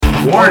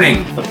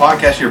Warning! The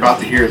podcast you're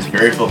about to hear is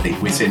very filthy.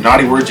 We say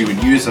naughty words you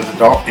would use as an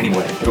adult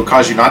anyway. It will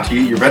cause you not to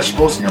eat your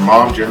vegetables, and your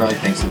mom generally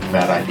thinks it's a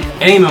bad idea.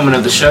 Any moment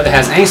of the show that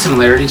has any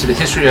similarity to the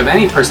history of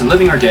any person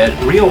living or dead,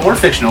 real or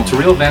fictional, to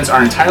real events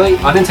are entirely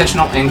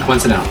unintentional and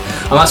coincidental.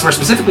 Unless we're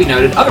specifically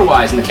noted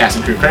otherwise in the cast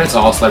and crew credits,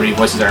 all celebrity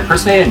voices are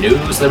impersonated and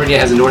no celebrity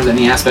has endorsed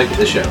any aspect of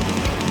the show.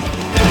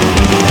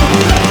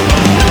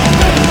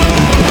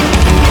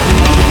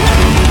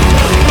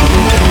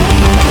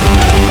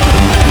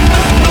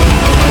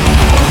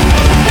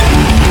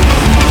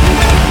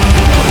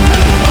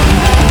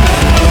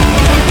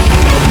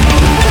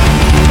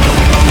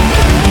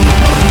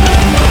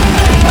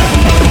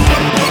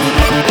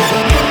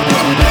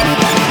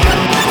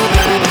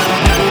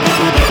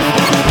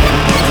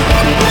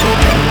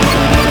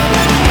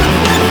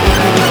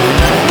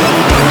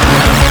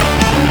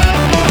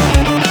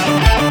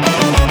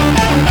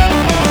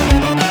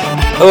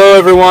 Hello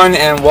everyone,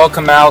 and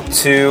welcome out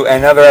to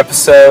another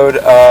episode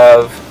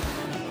of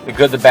The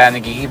Good, the Bad,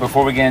 and the Geeky.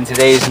 Before we get into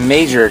today's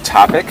major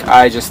topic,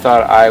 I just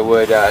thought I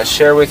would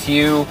share with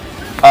you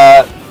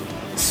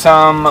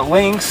some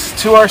links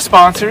to our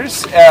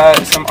sponsors,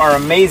 some our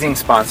amazing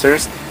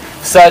sponsors,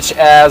 such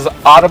as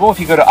Audible. If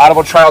you go to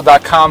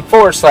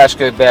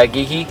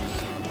audibletrial.com/goodbadgeeky,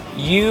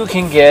 you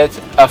can get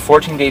a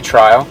 14-day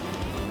trial.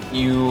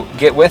 You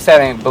get with that,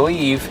 I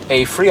believe,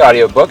 a free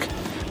audiobook.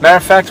 Matter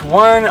of fact,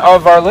 one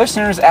of our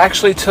listeners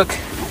actually took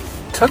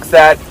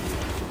that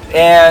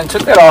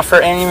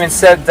offer and even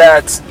said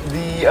that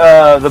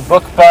the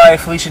book by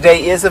Felicia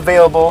Day is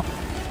available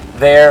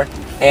there,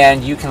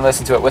 and you can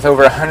listen to it. With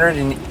over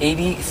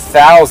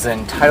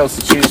 180,000 titles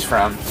to choose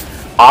from,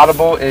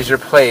 Audible is your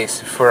place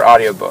for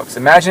audiobooks.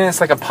 Imagine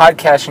it's like a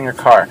podcast in your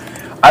car.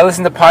 I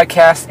listen to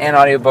podcasts and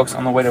audiobooks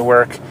on the way to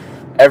work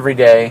every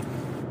day.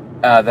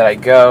 That I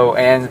go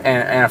and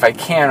if I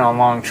can on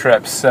long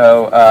trips.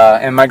 So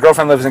and my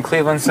girlfriend lives in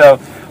Cleveland, so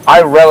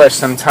I relish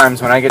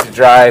sometimes when I get to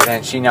drive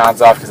and she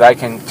nods off because I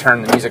can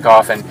turn the music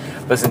off and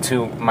listen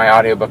to my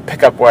audiobook,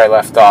 pick up where I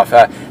left off.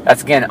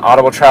 That's again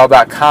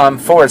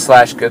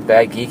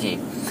audibletrial.com/goodbadgeeky.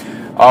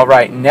 All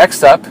right,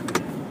 next up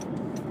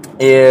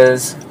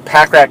is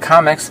Pack Rat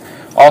Comics,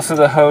 also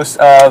the host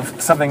of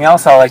something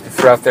else I like to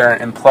throw out there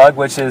and plug,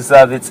 which is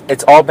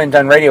It's All Been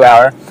Done Radio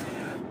Hour.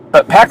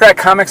 But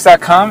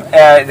PackRatComics.com,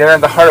 they're in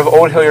the heart of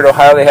Old Hilliard,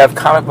 Ohio. They have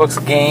comic books,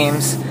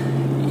 games,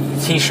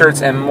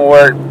 t-shirts, and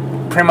more.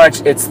 Pretty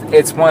much,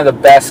 it's one of the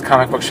best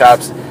comic book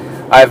shops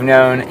I've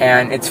known,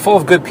 and it's full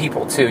of good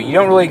people, too. You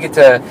don't really get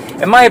to,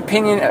 in my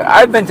opinion,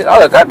 I've been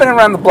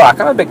around the block.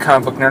 I'm a big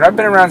comic book nerd. I've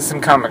been around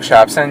some comic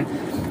shops, and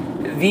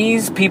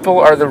these people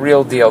are the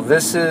real deal.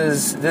 This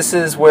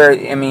is where,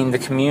 the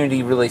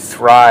community really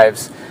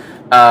thrives.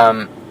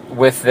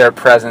 With their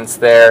presence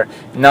there,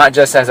 not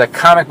just as a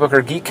comic book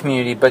or geek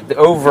community, but the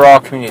overall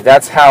community.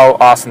 That's how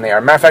awesome they are.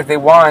 Matter of fact, they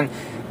won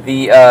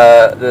the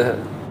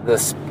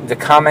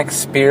Comic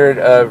Spirit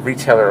of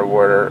Retailer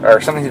Award or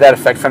something to that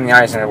effect from the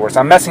Eisner Awards.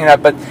 I'm messing it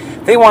up, but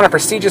they won a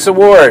prestigious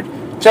award.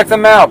 Check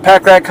them out,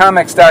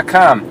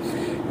 PackRatComics.com.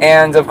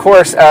 And of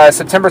course,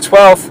 September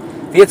 12th,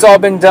 the It's All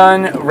Been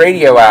Done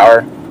Radio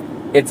Hour.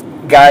 It's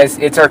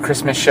our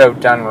Christmas show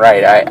done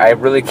right. I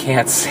really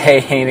can't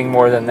say anything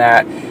more than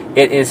that.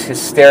 It is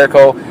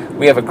hysterical.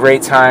 We have a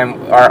great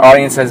time. Our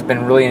audience has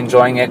been really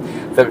enjoying it.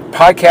 The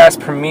podcast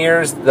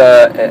premieres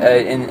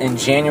in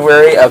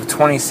January of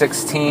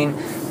 2016,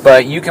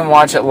 but you can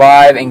watch it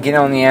live and get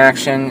on the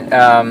action.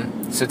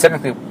 So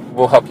technically,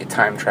 we'll help you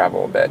time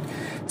travel a bit.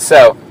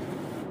 So,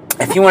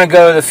 if you want to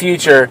go to the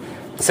future,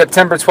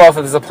 September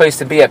 12th is the place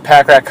to be at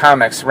Pack Rat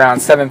Comics around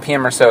 7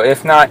 p.m. or so.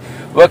 If not,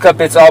 look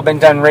up It's All Been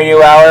Done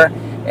Radio Hour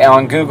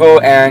on Google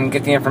and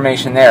get the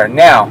information there.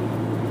 Now,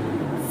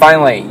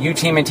 finally,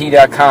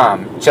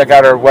 uteamnt.com. Check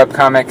out our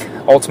webcomic,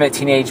 Ultimate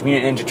Teenage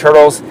Mutant Ninja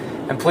Turtles,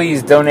 and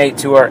please donate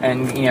to our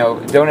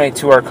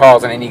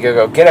cause on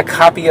Indiegogo. Get a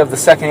copy of the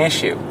second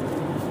issue.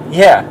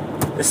 Yeah,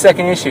 the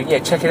second issue. Yeah,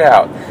 check it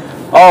out.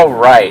 All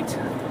right.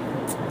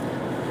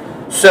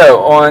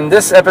 So on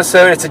this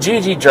episode, it's a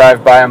GG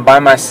drive-by. I'm by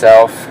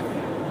myself,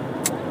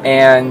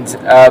 and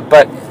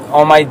but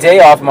on my day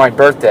off, my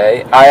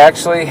birthday, I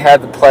actually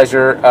had the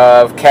pleasure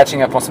of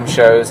catching up on some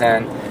shows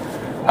and.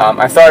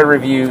 I thought I'd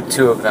review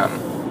two of them.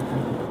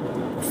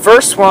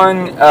 First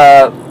one,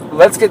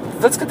 let's get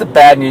the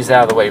bad news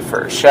out of the way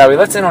first, shall we?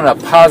 Let's end on a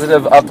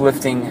positive,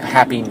 uplifting,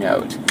 happy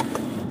note.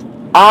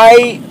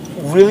 I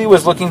really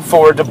was looking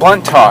forward to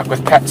Blunt Talk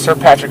with Sir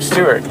Patrick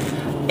Stewart,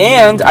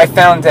 and I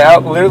found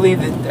out literally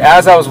that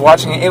as I was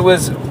watching it, it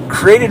was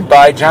created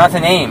by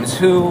Jonathan Ames,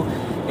 who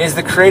is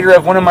the creator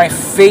of one of my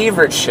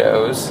favorite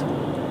shows,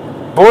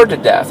 Bored to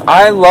Death.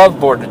 I love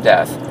Bored to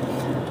Death,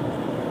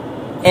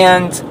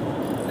 and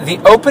the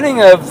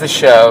opening of the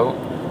show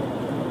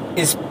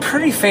is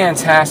pretty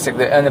fantastic.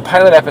 And the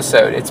pilot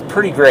episode, it's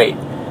pretty great.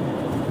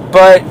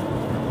 But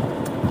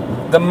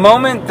the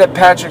moment that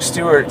Patrick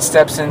Stewart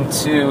steps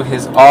into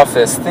his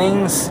office,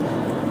 things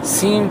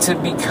seem to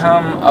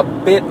become a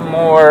bit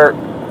more,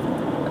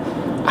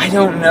 I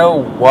don't know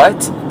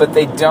what, but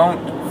they don't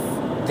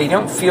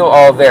feel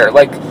all there.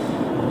 Like,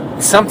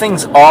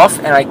 something's off,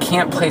 and I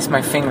can't place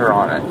my finger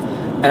on it.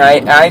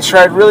 And I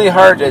tried really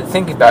hard to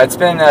think about it. It's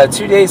been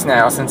 2 days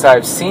now since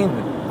I've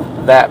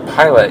seen that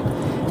pilot,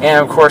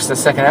 and of course the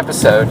second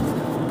episode,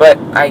 but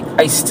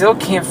I still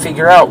can't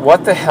figure out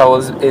what the hell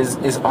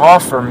is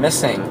off or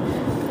missing.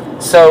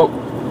 So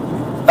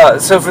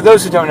for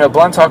those who don't know,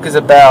 Blunt Talk is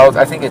about,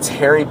 I think it's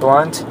Harry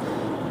Blunt,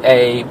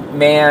 a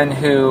man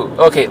who,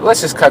 okay,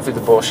 let's just cut through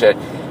the bullshit.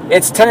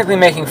 It's technically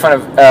making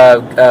fun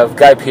of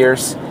Guy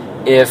Pearce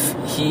if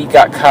he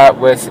got caught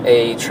with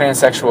a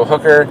transsexual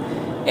hooker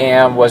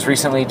and was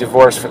recently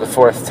divorced for the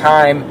 4th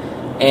time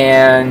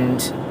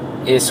and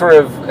is sort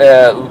of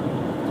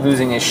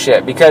losing his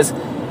shit. Because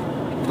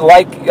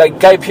like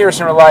Guy Pearce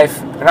in real life,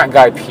 or not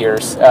Guy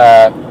Pearce,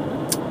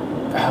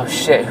 oh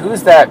shit,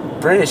 who's that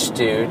British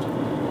dude?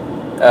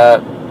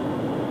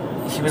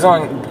 He was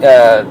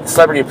on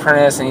Celebrity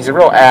Apprentice, and he's a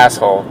real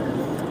asshole.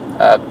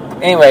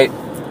 Anyway,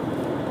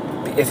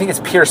 I think it's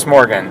Piers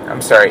Morgan.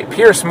 I'm sorry,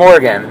 Piers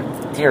Morgan.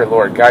 Dear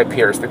Lord, Guy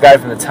Pearce, the guy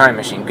from the Time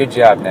Machine. Good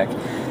job, Nick.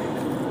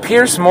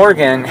 Piers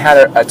Morgan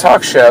had a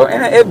talk show,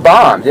 and it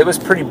bombed. It was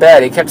pretty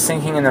bad. It kept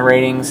sinking in the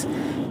ratings,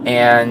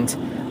 and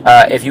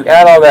if you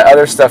add all that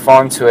other stuff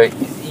onto it,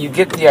 you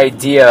get the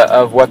idea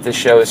of what the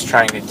show is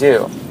trying to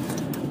do.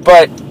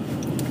 But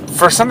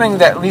for something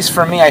that, at least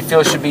for me, I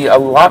feel should be a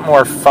lot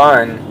more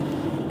fun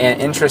and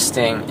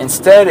interesting,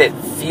 instead it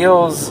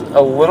feels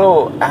a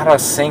little out of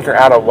sync or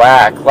out of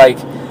whack. Like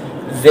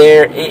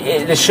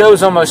the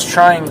show's almost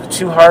trying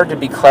too hard to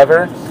be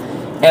clever,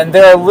 and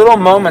there are little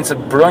moments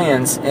of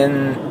brilliance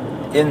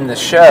in the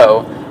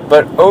show,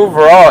 but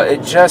overall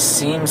it just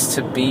seems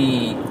to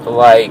be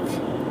like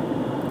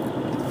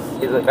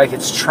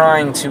it's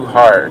trying too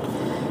hard,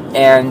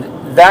 and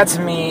that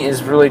to me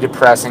is really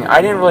depressing.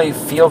 I didn't really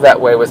feel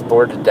that way with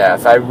Bored to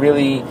Death.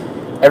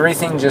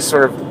 Everything just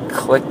sort of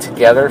clicked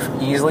together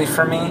easily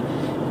for me,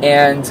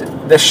 and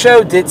the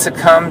show did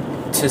succumb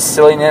to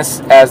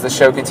silliness as the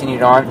show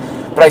continued on,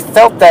 but I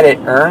felt that it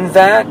earned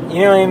that,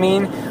 you know what I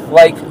mean?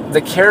 Like,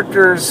 the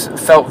characters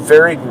felt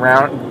very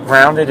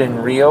grounded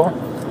and real,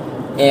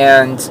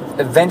 and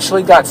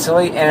eventually got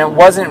silly, and it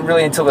wasn't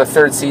really until the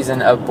 3rd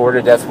season of Bored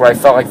to Death where I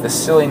felt like the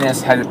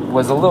silliness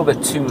was a little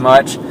bit too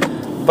much,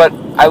 but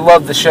I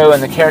loved the show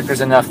and the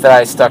characters enough that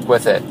I stuck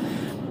with it.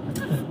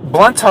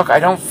 Blunt Talk, I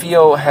don't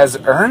feel has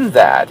earned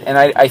that, and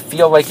I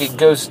feel like it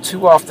goes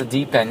too off the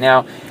deep end.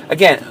 Now,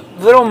 again,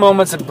 little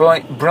moments of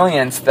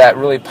brilliance that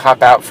really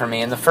pop out for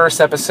me. In the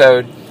first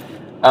episode,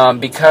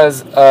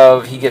 because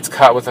of he gets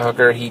caught with a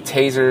hooker, he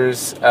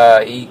tasers,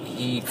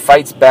 he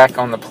fights back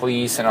on the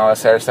police and all that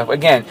sort of stuff.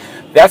 Again,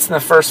 that's in the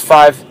first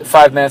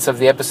five minutes of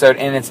the episode,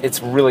 and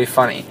it's really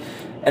funny.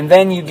 And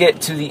then you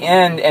get to the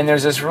end, and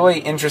there's this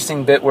really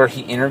interesting bit where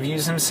he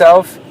interviews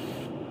himself,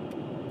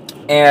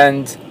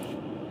 and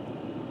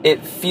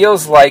it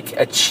feels like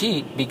a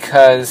cheat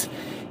because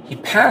he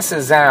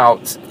passes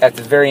out at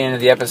the very end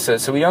of the episode,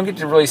 so we don't get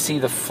to really see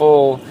the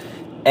full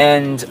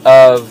end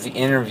of the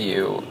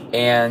interview.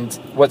 And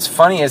what's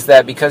funny is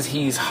that because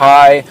he's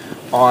high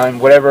on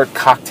whatever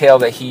cocktail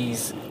that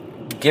he's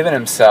given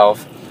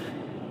himself,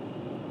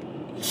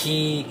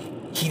 he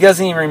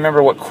doesn't even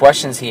remember what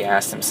questions he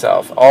asked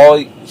himself. All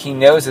he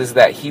knows is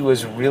that he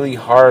was really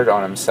hard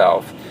on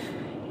himself.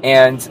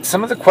 And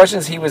some of the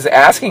questions he was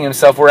asking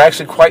himself were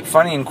actually quite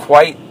funny and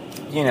quite,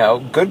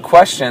 good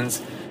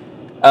questions.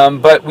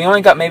 But we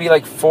only got maybe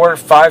like 4 or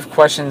 5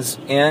 questions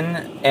in.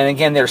 And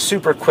again, they're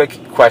super quick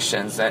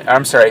questions.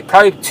 I'm sorry,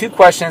 probably 2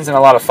 questions and a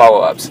lot of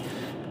follow-ups.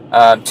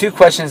 2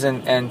 questions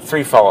and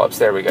 3 follow-ups.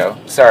 There we go.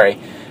 Sorry.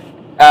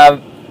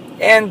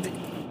 And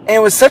it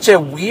was such a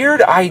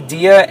weird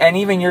idea, and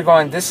even you're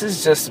going, this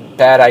is just a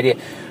bad idea.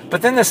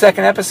 But then the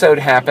second episode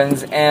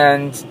happens,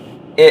 and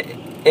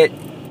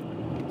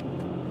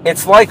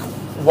it's like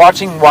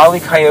watching Wile E.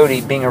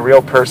 Coyote being a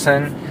real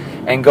person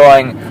and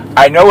going,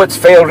 I know it's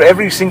failed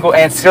every single,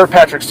 and Sir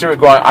Patrick Stewart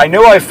going, I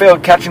know I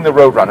failed catching the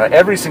Roadrunner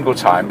every single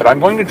time, but I'm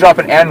going to drop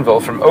an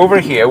anvil from over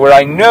here where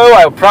I know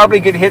I'll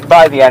probably get hit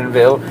by the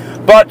anvil,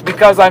 but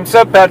because I'm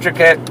Sir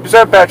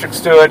Patrick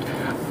Stewart,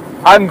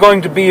 I'm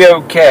going to be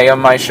okay on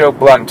my show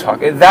Blunt Talk.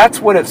 That's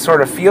what it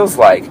sort of feels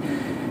like.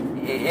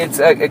 It's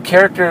a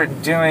character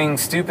doing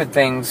stupid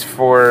things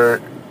for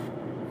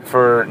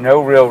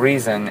no real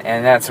reason,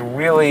 and that's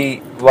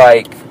really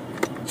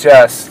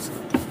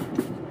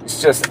it's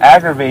just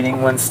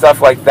aggravating when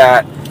stuff like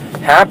that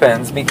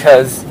happens,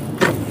 because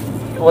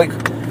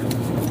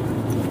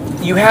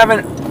you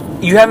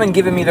haven't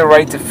given me the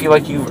right to feel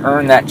like you've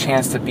earned that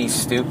chance to be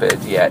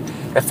stupid yet.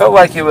 It felt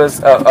like it was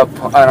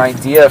an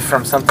idea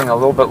from something a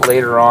little bit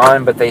later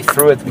on, but they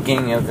threw it at the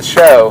beginning of the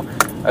show,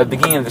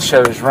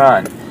 show's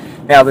run.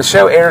 Now, the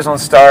show airs on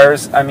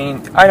Starz. I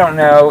mean, I don't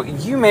know.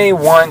 You may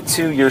want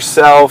to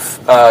yourself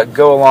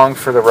go along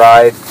for the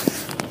ride.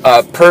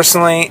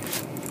 Personally,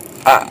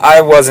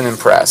 I wasn't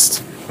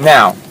impressed.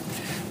 Now,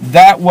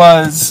 that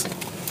was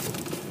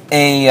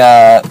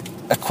a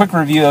quick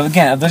review of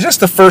just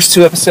the first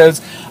 2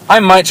 episodes. I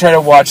might try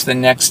to watch the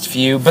next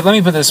few, but let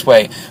me put it this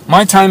way.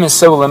 My time is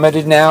so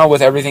limited now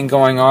with everything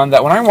going on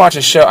that when I watch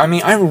a show,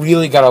 I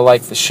really gotta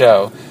like the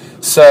show.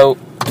 So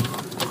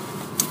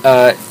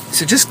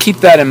just keep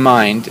that in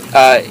mind.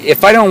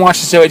 If I don't watch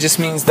the show, it just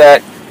means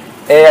that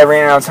A, I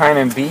ran out of time,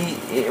 and B,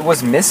 it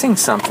was missing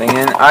something.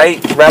 And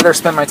I'd rather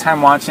spend my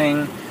time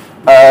watching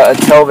a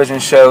television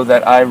show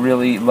that I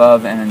really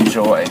love and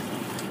enjoy.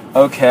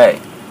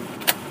 Okay.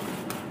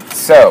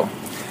 So,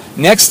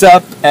 next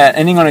up,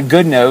 ending on a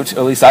good note, or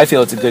at least I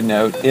feel it's a good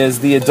note, is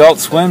the Adult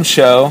Swim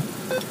show,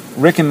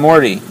 Rick and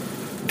Morty.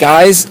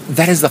 Guys,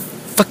 that is the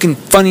fucking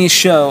funniest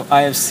show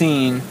I have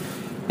seen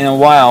in a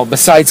while,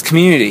 besides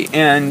Community.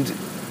 And,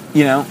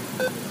 you know,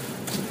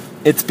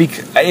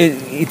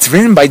 it's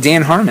written by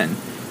Dan Harmon,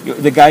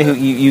 the guy who,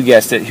 you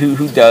guessed it,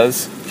 who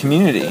does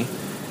Community.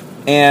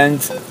 And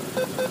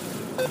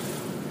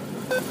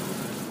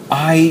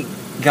I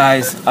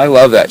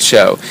love that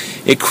show.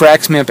 It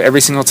cracks me up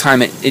every single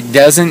time. It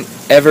doesn't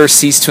ever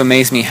cease to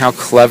amaze me how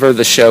clever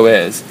the show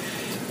is.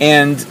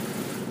 And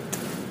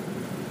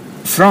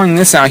throwing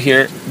this out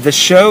here, the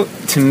show,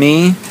 to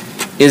me,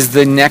 is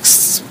the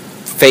next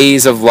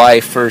phase of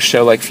life for a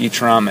show like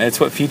Futurama. It's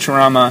what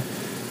Futurama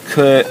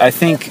could, I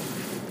think,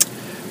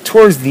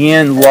 towards the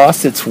end,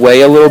 lost its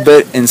way a little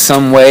bit in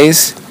some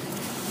ways.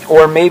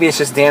 Or maybe it's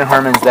just Dan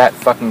Harmon's that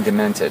fucking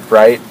demented,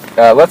 right?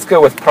 Let's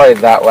go with probably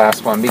that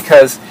last one,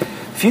 because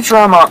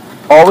Futurama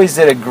always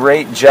did a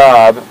great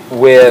job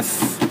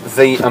with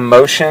the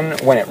emotion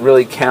when it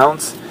really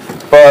counts,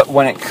 but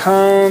when it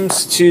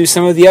comes to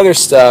some of the other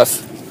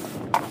stuff,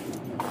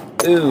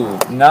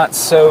 not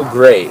so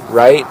great,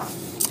 right?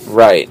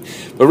 Right.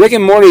 But Rick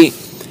and Morty,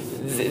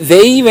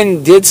 they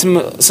even did some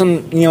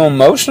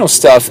emotional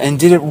stuff and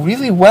did it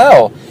really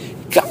well.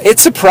 It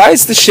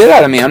surprised the shit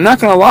out of me, I'm not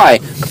going to lie.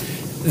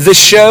 The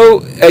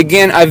show,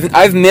 again,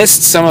 I've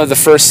missed some of the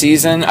first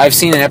season. I've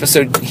seen an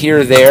episode here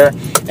or there,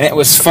 and it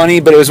was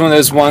funny, but it was one of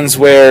those ones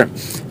where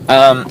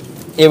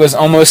it was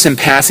almost in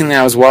passing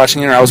that I was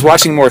watching it, or I was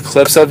watching more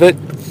clips of it,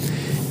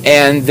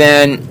 and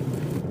then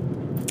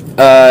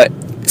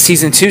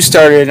Season 2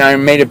 started, and I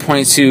made a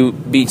point to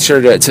be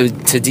sure to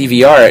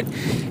DVR it,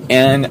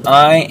 and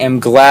I am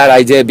glad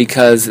I did,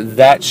 because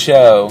that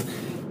show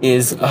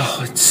is,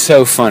 it's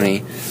so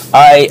funny.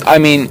 I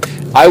mean,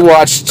 I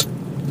watched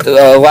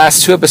the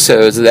last 2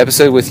 episodes, the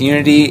episode with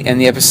Unity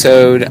and the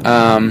episode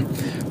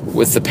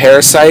with the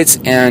parasites,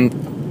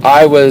 and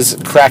I was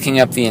cracking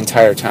up the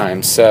entire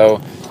time. So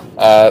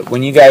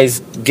when you guys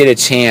get a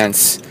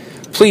chance,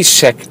 please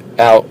check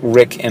out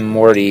Rick and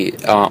Morty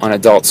on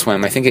Adult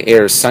Swim. I think it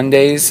airs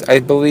Sundays, I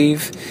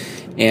believe.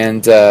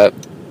 And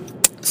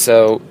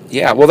so,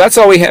 yeah. Well, that's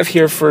all we have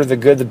here for the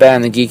good, the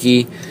bad, and the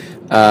geeky.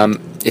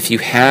 If you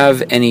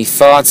have any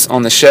thoughts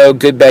on the show,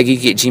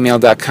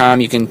 goodbadgeeky@gmail.com.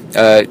 You can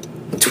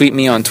tweet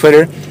me on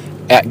Twitter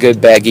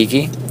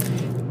 @goodbadgeeky.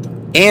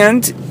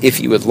 And if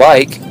you would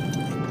like,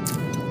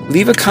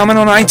 leave a comment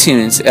on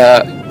iTunes,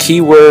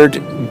 keyword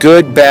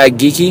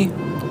goodbadgeeky,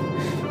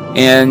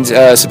 and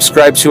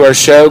subscribe to our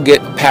show,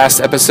 get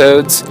past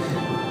episodes,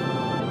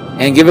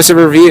 and give us a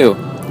review.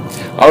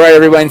 Alright,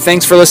 everyone,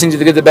 thanks for listening to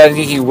The Good, the Bad, and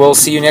the Geeky. We'll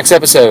see you next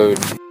episode.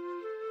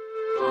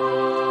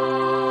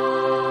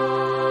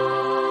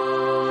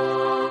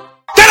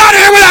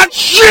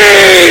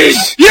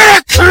 Jeez! You're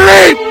a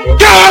creep!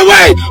 Go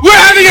away! We're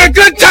having a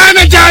good time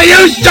until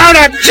you start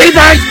up,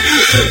 cheapers!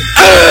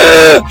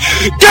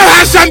 Go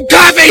have some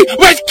coffee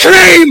with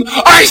cream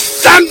or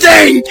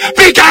something!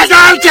 Because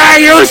I'll tell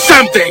you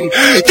something!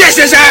 This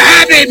is a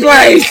happy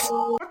place!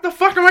 What the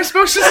fuck am I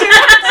supposed to say?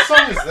 What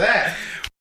song is that?